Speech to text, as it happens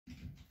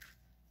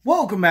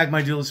Welcome back,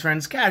 my Duelist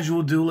friends.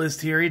 Casual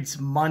Duelist here. It's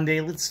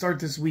Monday. Let's start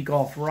this week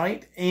off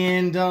right.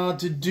 And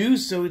to do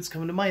so, it's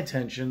come to my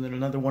attention that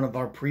another one of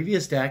our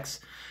previous decks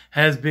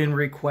has been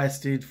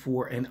requested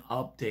for an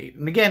update.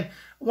 And again,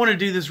 I want to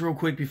do this real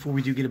quick before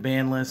we do get a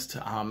ban list.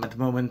 At the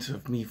moment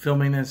of me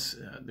filming this,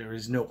 there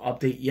is no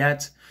update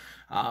yet.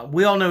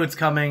 We all know it's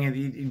coming.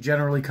 It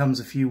generally comes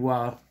a few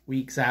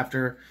weeks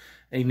after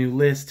a new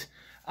list.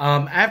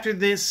 After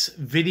this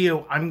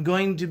video, I'm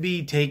going to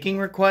be taking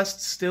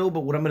requests still,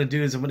 but what I'm going to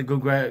do is I'm going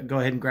to go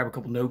ahead and grab a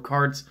couple note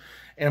cards,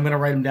 and I'm going to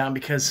write them down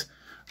because,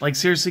 like,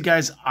 seriously,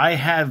 guys, I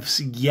have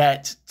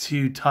yet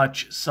to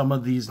touch some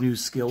of these new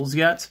skills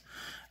yet,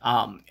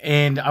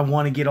 and I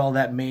want to get all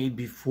that made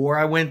before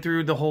I went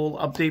through the whole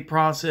update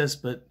process,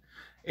 but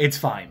it's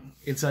fine.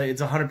 It's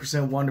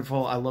 100%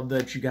 wonderful. I love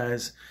that you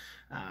guys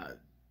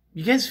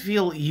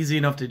feel easy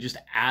enough to just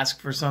ask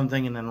for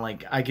something and then,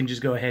 like, I can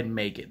just go ahead and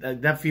make it.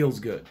 That feels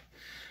good.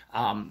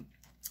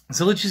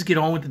 So let's just get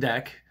on with the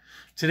deck.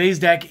 Today's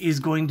deck is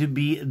going to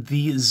be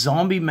the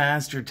Zombie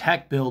Master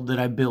tech build that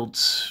I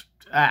built.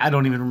 I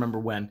don't even remember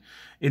when.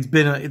 It's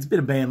been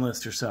a ban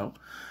list or so.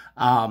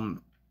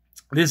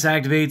 This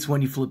activates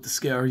when you flip the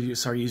skill, or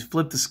you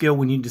flip the skill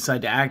when you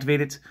decide to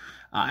activate it.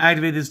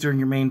 Activate this during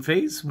your main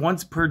phase.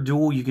 Once per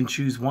duel, you can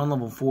choose one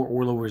level 4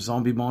 or lower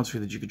zombie monster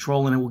that you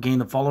control, and it will gain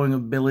the following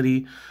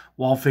ability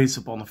while face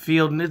up on the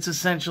field. And it's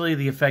essentially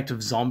the effect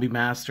of Zombie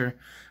Master,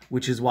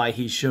 which is why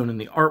he's shown in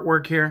the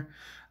artwork here.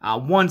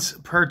 Once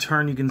per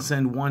turn, you can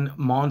send one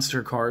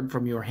monster card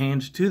from your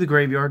hand to the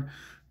graveyard.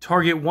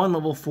 Target one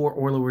level 4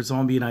 or lower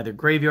zombie in either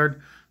graveyard.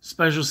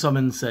 Special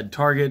summon said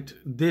target.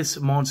 This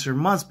monster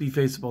must be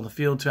face up on the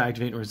field to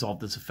activate and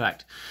resolve this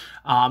effect.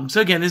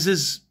 So again, this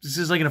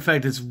is like an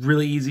effect that's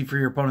really easy for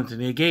your opponent to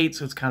negate,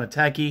 so it's kind of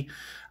techy.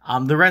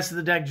 The rest of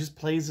the deck just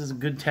plays as a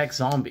good tech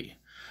zombie.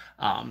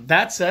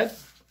 That said,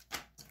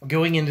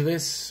 going into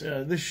this,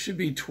 this should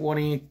be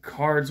 20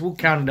 cards. We'll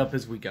count it up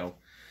as we go.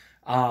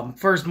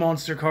 First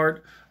monster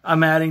card,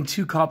 I'm adding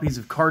 2 copies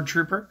of Card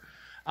Trooper.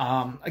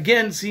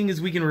 Again, seeing as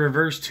we can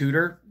reverse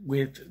tutor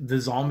with the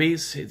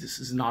zombies, this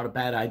is not a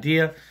bad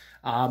idea.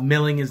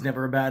 Milling is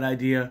never a bad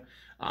idea.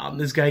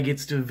 This guy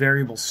gets to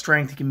variable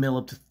strength. He can mill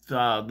up to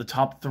the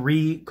top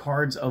 3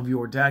 cards of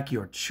your deck,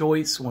 your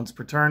choice, once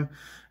per turn.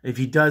 If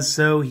he does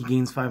so, he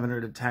gains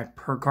 500 attack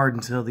per card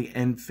until the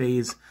end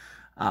phase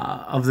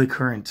of the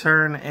current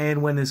turn.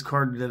 And when this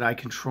card that I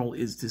control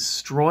is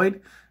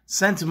destroyed,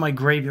 sent to my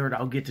graveyard,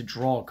 I'll get to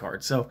draw a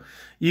card. So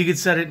you can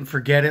set it and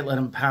forget it, let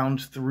him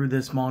pound through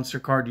this monster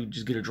card, you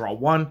just get to draw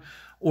 1.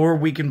 Or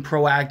we can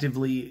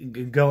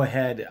proactively go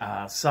ahead,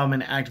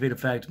 summon, activate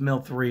effect,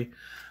 mill 3,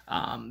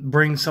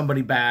 bring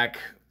somebody back,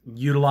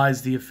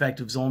 utilize the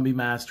effect of Zombie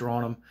Master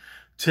on him,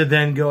 to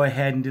then go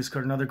ahead and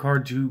discard another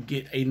card to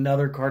get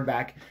another card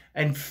back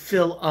and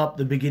fill up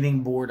the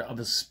beginning board of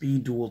a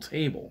speed duel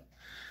table,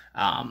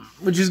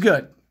 which is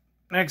good.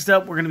 Next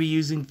up, we're going to be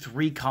using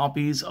 3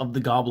 copies of the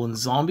Goblin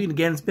Zombie. And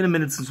again, it's been a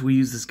minute since we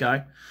used this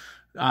guy.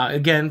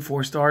 Again,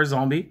 4-star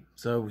zombie,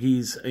 so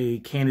he's a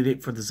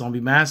candidate for the Zombie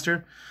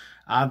Master.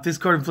 If this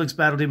card inflicts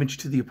battle damage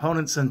to the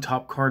opponent, send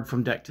top card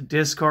from deck to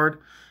discard.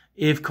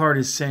 If card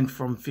is sent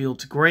from field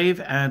to grave,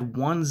 add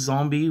 1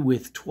 zombie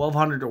with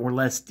 1200 or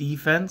less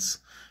defense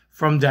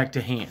from deck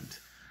to hand.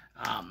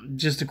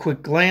 Just a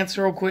quick glance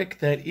real quick.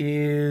 That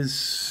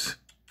is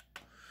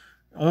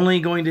only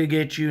going to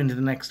get you into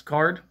the next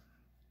card.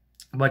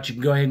 But you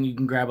can go ahead and you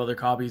can grab other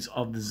copies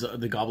of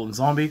the Goblin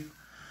Zombie.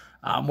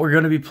 We're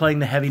going to be playing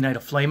the Heavy Knight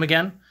of Flame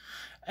again.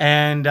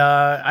 And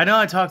I know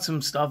I talked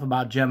some stuff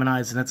about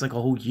Geminis, and that's like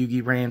a whole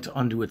Yugi rant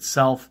unto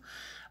itself.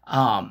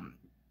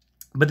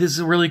 But this is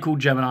a really cool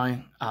Gemini.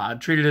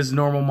 Treated as a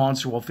normal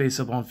monster while face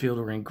up on field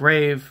or in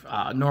grave.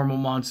 Normal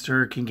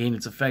monster can gain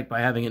its effect by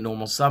having it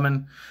normal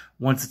summon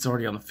once it's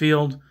already on the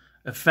field.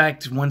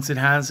 Effect, once it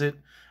has it.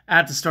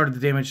 At the start of the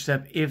damage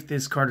step, if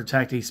this card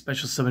attacked a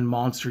special summon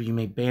monster, you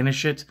may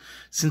banish it.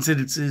 Since it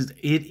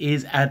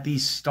is at the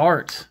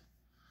start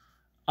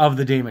of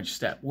the damage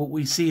step. What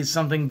we see is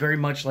something very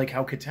much like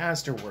how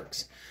Catastor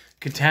works.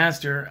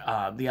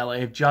 Catastor, the Ally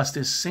of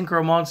Justice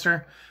Synchro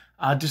monster,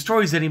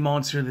 destroys any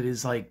monster that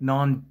is like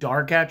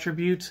non-dark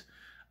attribute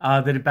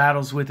that it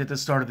battles with at the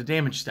start of the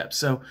damage step.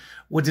 So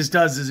what this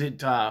does is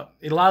it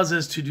allows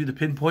us to do the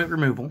pinpoint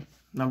removal,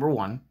 number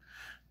 1.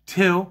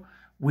 2,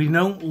 we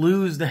don't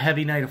lose the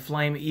Heavy Knight of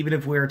Flame, even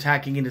if we're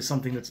attacking into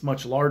something that's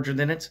much larger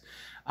than it,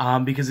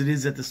 because it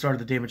is at the start of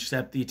the damage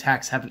step. The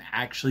attacks haven't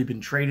actually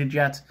been traded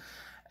yet.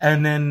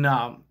 And then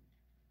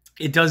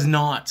it does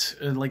not,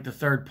 like the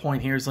third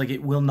point here, is like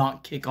it will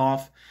not kick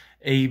off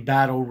a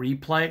battle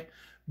replay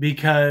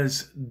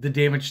because the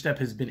damage step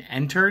has been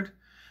entered.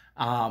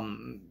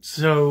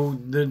 So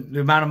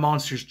the amount of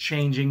monsters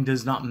changing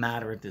does not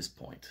matter at this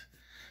point.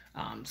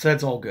 So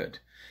that's all good.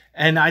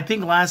 And I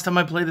think last time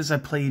I played this, I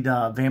played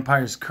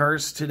Vampire's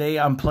Curse. Today,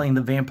 I'm playing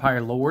the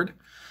Vampire Lord.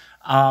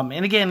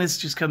 And again, this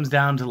just comes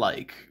down to,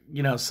 like,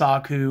 you know,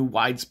 Saku,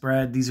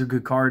 Widespread. These are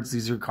good cards.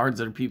 These are cards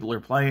that people are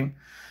playing.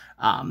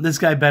 This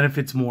guy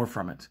benefits more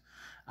from it.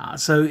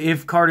 So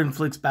if card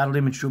inflicts battle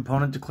damage to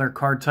opponent, declare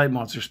card type,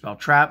 monster, spell,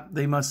 trap.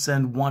 They must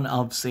send one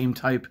of same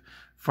type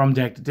from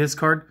deck to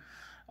discard.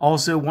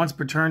 Also, once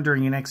per turn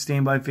during your next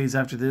standby phase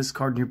after this,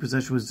 card in your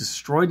possession was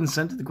destroyed and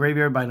sent to the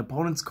graveyard by an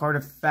opponent's card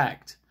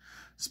effect.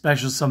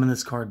 Special summon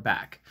this card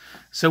back.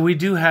 So we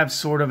do have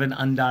sort of an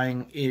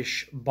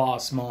Undying-ish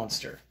boss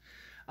monster.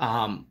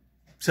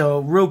 So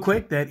real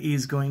quick, that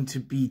is going to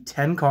be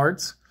 10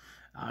 cards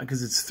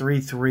because it's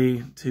 3,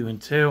 3, 2,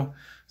 and 2.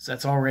 So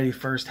that's already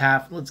first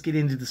half. Let's get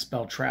into the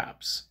spell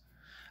traps.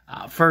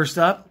 First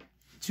up,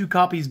 2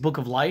 copies Book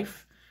of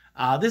Life.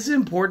 This is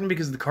important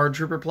because the card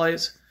trooper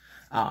plays.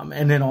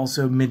 And then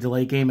also mid to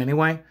late game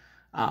anyway.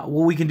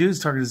 What we can do is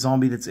target a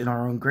zombie that's in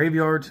our own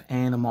graveyard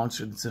and a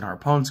monster that's in our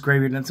opponent's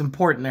graveyard. And that's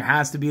important. There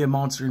has to be a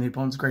monster in the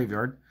opponent's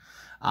graveyard.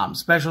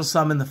 Special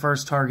summon the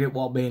first target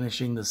while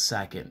banishing the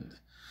second.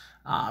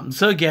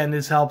 So again,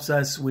 this helps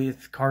us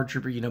with card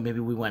trooper. You know, maybe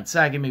we went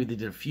second, maybe they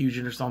did a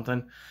fusion or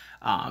something.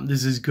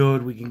 This is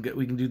good. We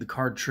can do the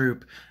card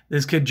troop.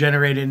 This could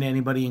generate into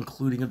anybody,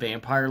 including a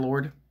vampire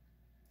lord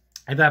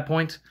at that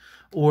point.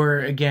 Or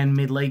again,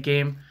 mid late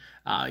game.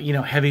 You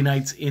know, Heavy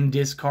Knights in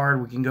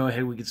discard. We can go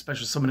ahead, we can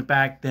special summon it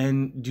back,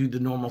 then do the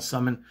normal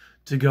summon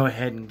to go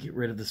ahead and get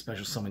rid of the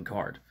special summon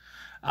card.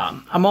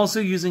 I'm also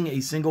using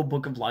a single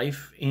Book of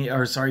Life,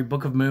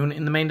 Book of Moon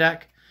in the main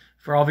deck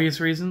for obvious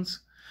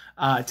reasons.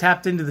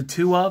 Tapped into the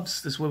 2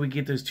 ofs. This way we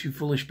get those 2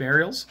 Foolish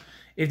Burials.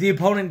 If the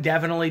opponent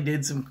definitely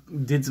did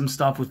some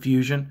stuff with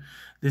fusion,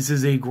 this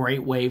is a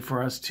great way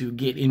for us to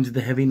get into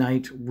the Heavy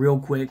Knight real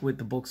quick with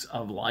the Books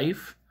of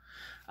Life.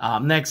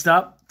 Next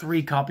up,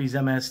 3 copies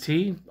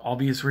MST.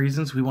 Obvious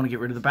reasons. We want to get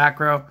rid of the back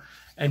row.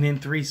 And then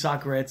 3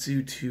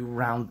 Sakuretsu to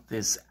round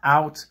this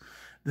out.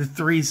 The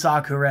 3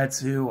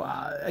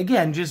 Sakuretsu,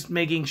 again, just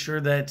making sure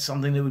that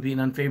something that would be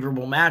an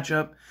unfavorable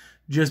matchup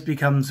just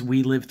becomes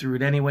we live through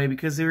it anyway,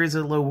 because there is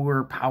a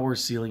lower power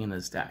ceiling in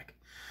this deck.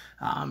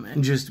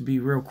 And just to be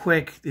real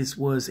quick, this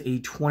was a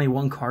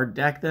 21 card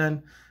deck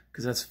then,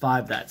 because that's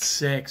 5, that's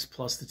 6,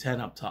 plus the 10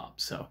 up top.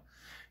 So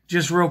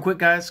just real quick,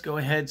 guys, go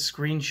ahead,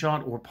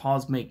 screenshot or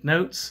pause, make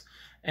notes,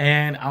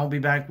 and I'll be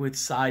back with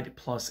side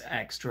plus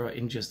extra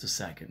in just a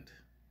second.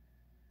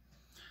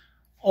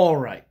 All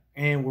right,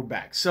 and we're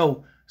back.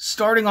 So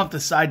starting off the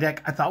side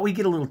deck, I thought we'd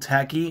get a little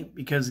tacky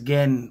because,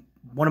 again,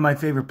 one of my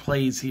favorite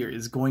plays here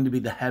is going to be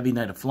the Heavy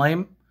Knight of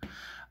Flame.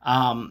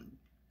 I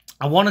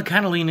want to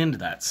kind of lean into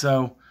that.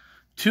 So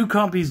 2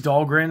 copies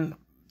Dahlgren,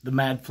 the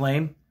Mad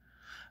Flame.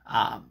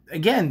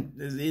 Again,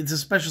 it's a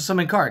special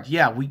summon card.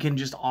 Yeah, we can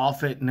just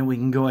off it, and then we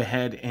can go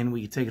ahead and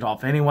we can take it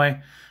off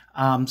anyway.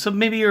 So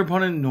maybe your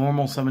opponent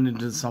normal summoned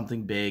into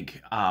something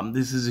big.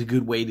 This is a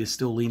good way to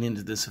still lean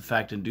into this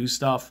effect and do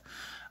stuff.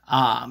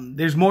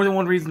 There's more than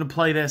one reason to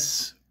play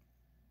this.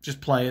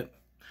 Just play it.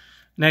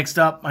 Next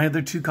up, my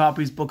other 2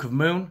 copies, Book of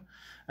Moon.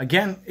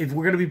 Again, if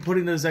we're going to be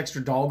putting those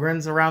extra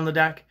Dahlgrens around the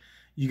deck,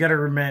 you got to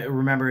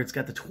remember it's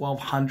got the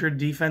 1200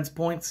 defense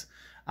points.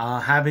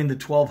 Having the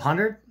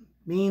 1200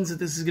 means that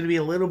this is going to be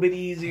a little bit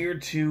easier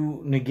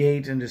to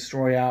negate and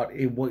destroy out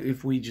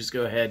if we just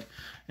go ahead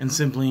and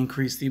simply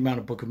increase the amount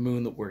of Book of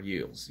Moon that we're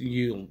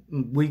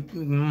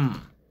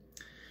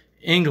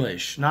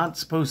English, not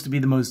supposed to be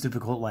the most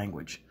difficult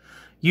language.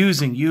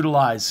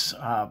 Utilize,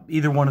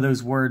 either one of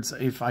those words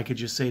if I could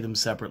just say them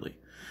separately.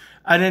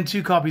 And then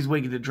 2 copies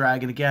Wake the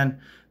Dragon.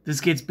 Again, this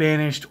gets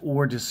banished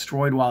or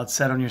destroyed while it's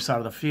set on your side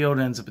of the field,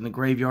 ends up in the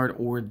graveyard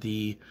or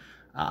the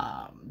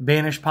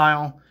banish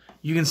pile.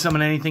 You can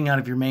summon anything out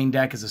of your main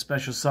deck as a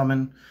special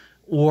summon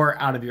or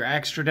out of your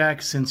extra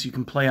deck, since you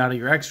can play out of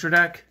your extra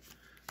deck.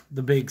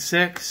 The big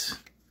 6.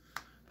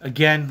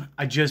 Again,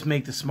 I just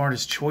make the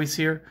smartest choice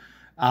here.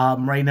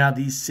 Right now,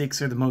 these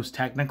 6 are the most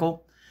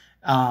technical.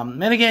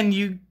 And again,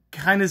 you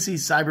kind of see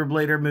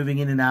Cyberblader moving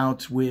in and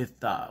out with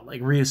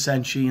like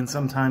Ryosenshi and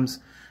sometimes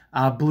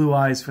Blue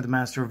Eyes for the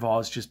Master of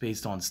Oz just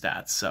based on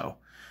stats. So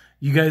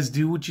you guys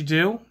do what you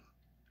do.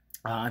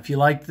 If you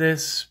liked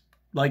this,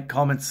 like,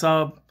 comment,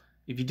 sub.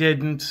 If you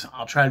didn't,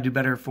 I'll try to do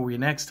better for you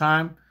next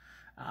time.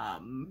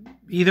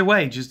 Either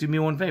way, just do me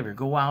one favor.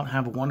 Go out,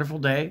 have a wonderful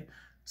day.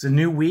 It's a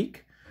new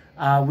week.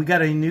 We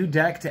got a new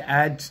deck to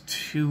add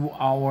to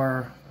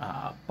our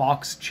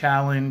box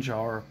challenge,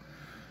 our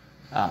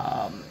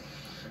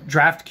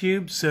draft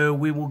cube. So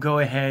we will go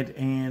ahead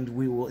and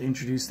we will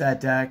introduce that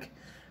deck.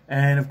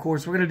 And of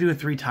course, we're going to do a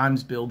 3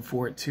 times build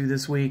for it too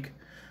this week.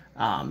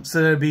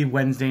 So that'll be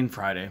Wednesday and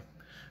Friday.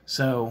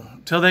 So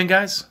till then,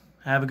 guys,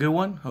 have a good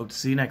one. Hope to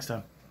see you next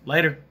time.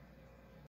 Later.